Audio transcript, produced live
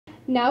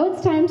Now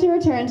it's time to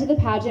return to the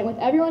pageant with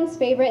everyone's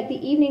favorite, the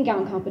evening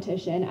gown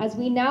competition, as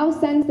we now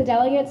sense the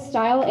delegates'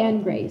 style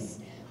and grace.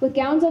 With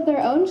gowns of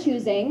their own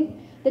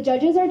choosing, the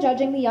judges are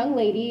judging the young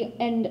lady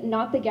and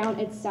not the gown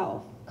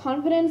itself.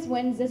 Confidence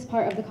wins this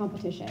part of the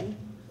competition.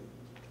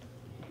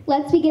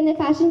 Let's begin the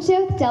fashion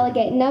show with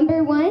delegate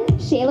number 1,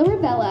 Shayla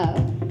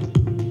Ravello.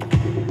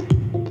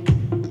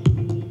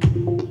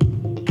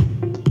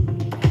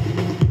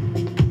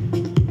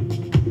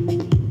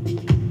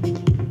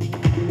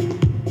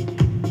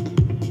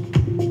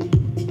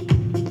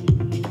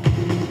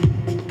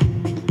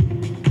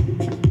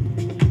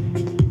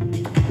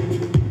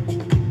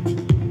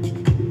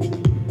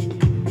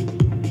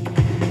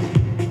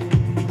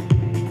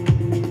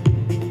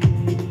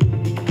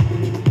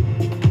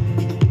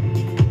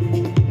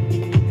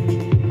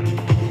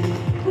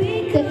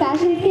 The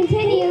fashions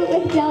continue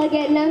with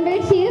delegate number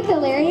 2,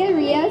 Valeria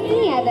Rios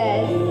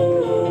Nieves.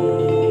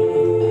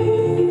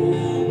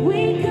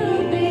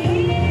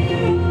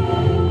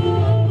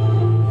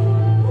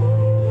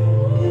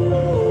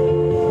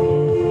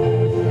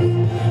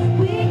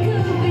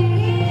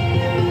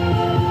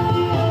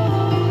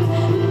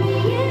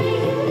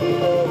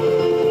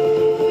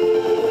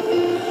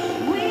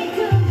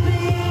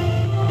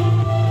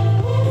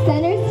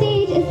 Center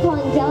stage is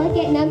calling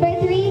delegate number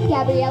 3,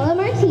 Gabriela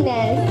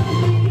Martinez.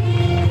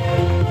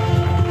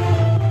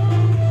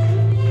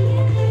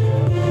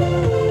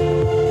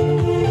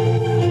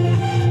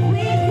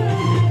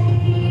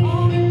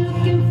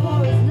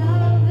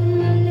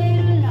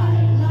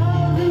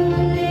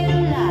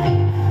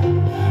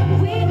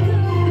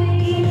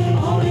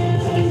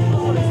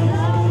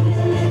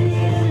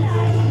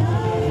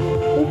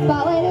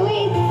 Spotlight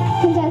awaits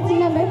contestant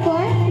number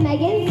 4,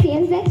 Megan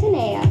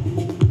Stanzetanea.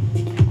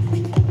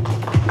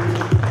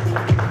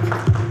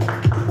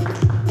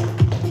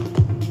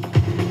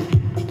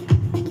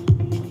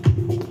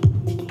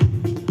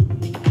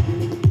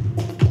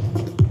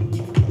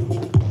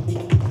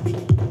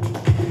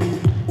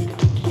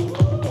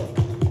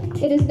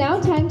 It is now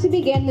time to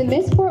begin the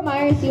Miss Fort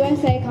Myers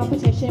USA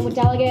competition with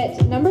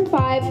delegate number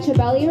 5,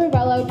 Chabeli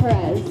Ravello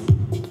Perez.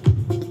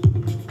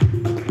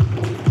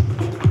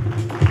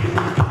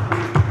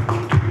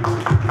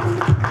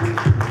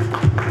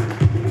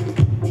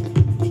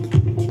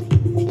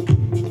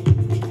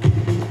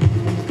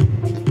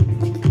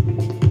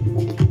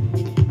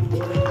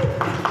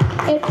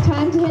 It's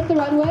time to hit the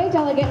runway,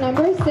 delegate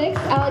number 6,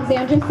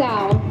 Alexandra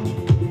Sau.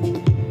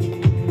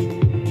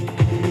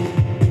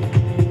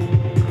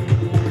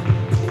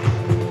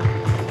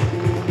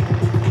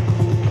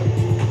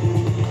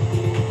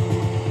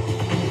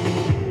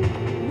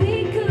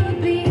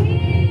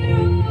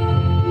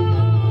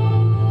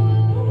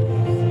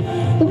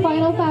 The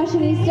final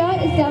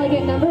fashionista is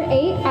delegate number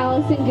 8,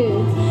 Allison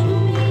Goose.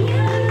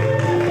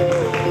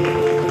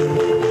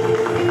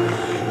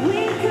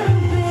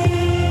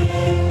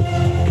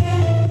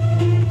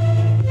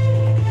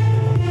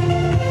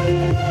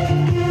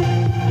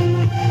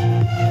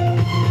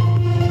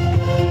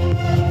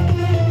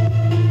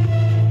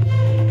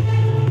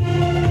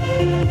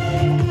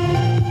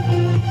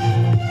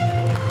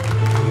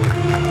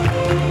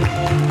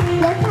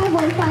 Let's have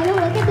one final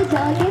look at the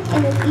delegates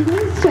in this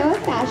evening's show of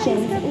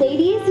fashions.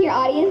 Ladies, your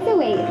audience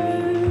awaits.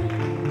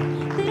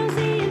 They don't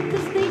see it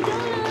 'cause they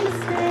don't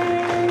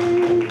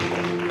understand.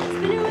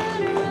 Spin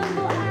around and run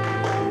for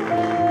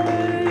hours.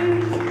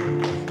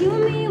 You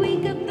and me, we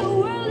got the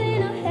world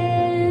in our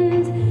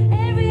hands.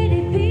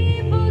 Everyday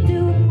people do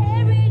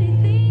everyday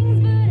things,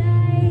 but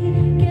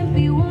I can't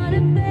be one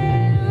of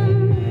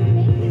them.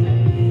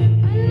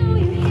 I know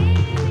you hear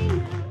me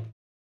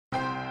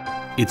now.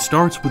 It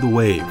starts with a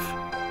wave,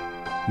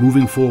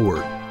 moving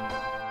forward,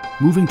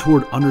 moving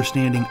toward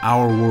understanding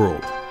our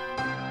world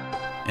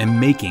and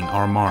making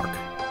our mark,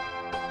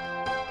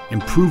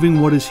 improving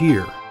what is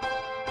here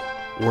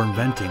or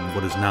inventing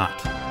what is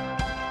not.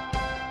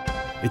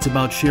 It's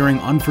about sharing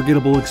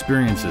unforgettable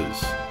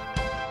experiences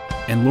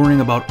and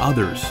learning about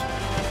others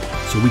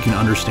so we can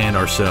understand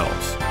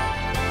ourselves.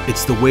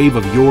 It's the wave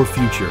of your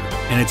future,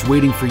 and it's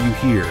waiting for you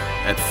here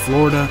at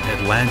Florida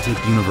Atlantic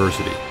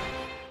University.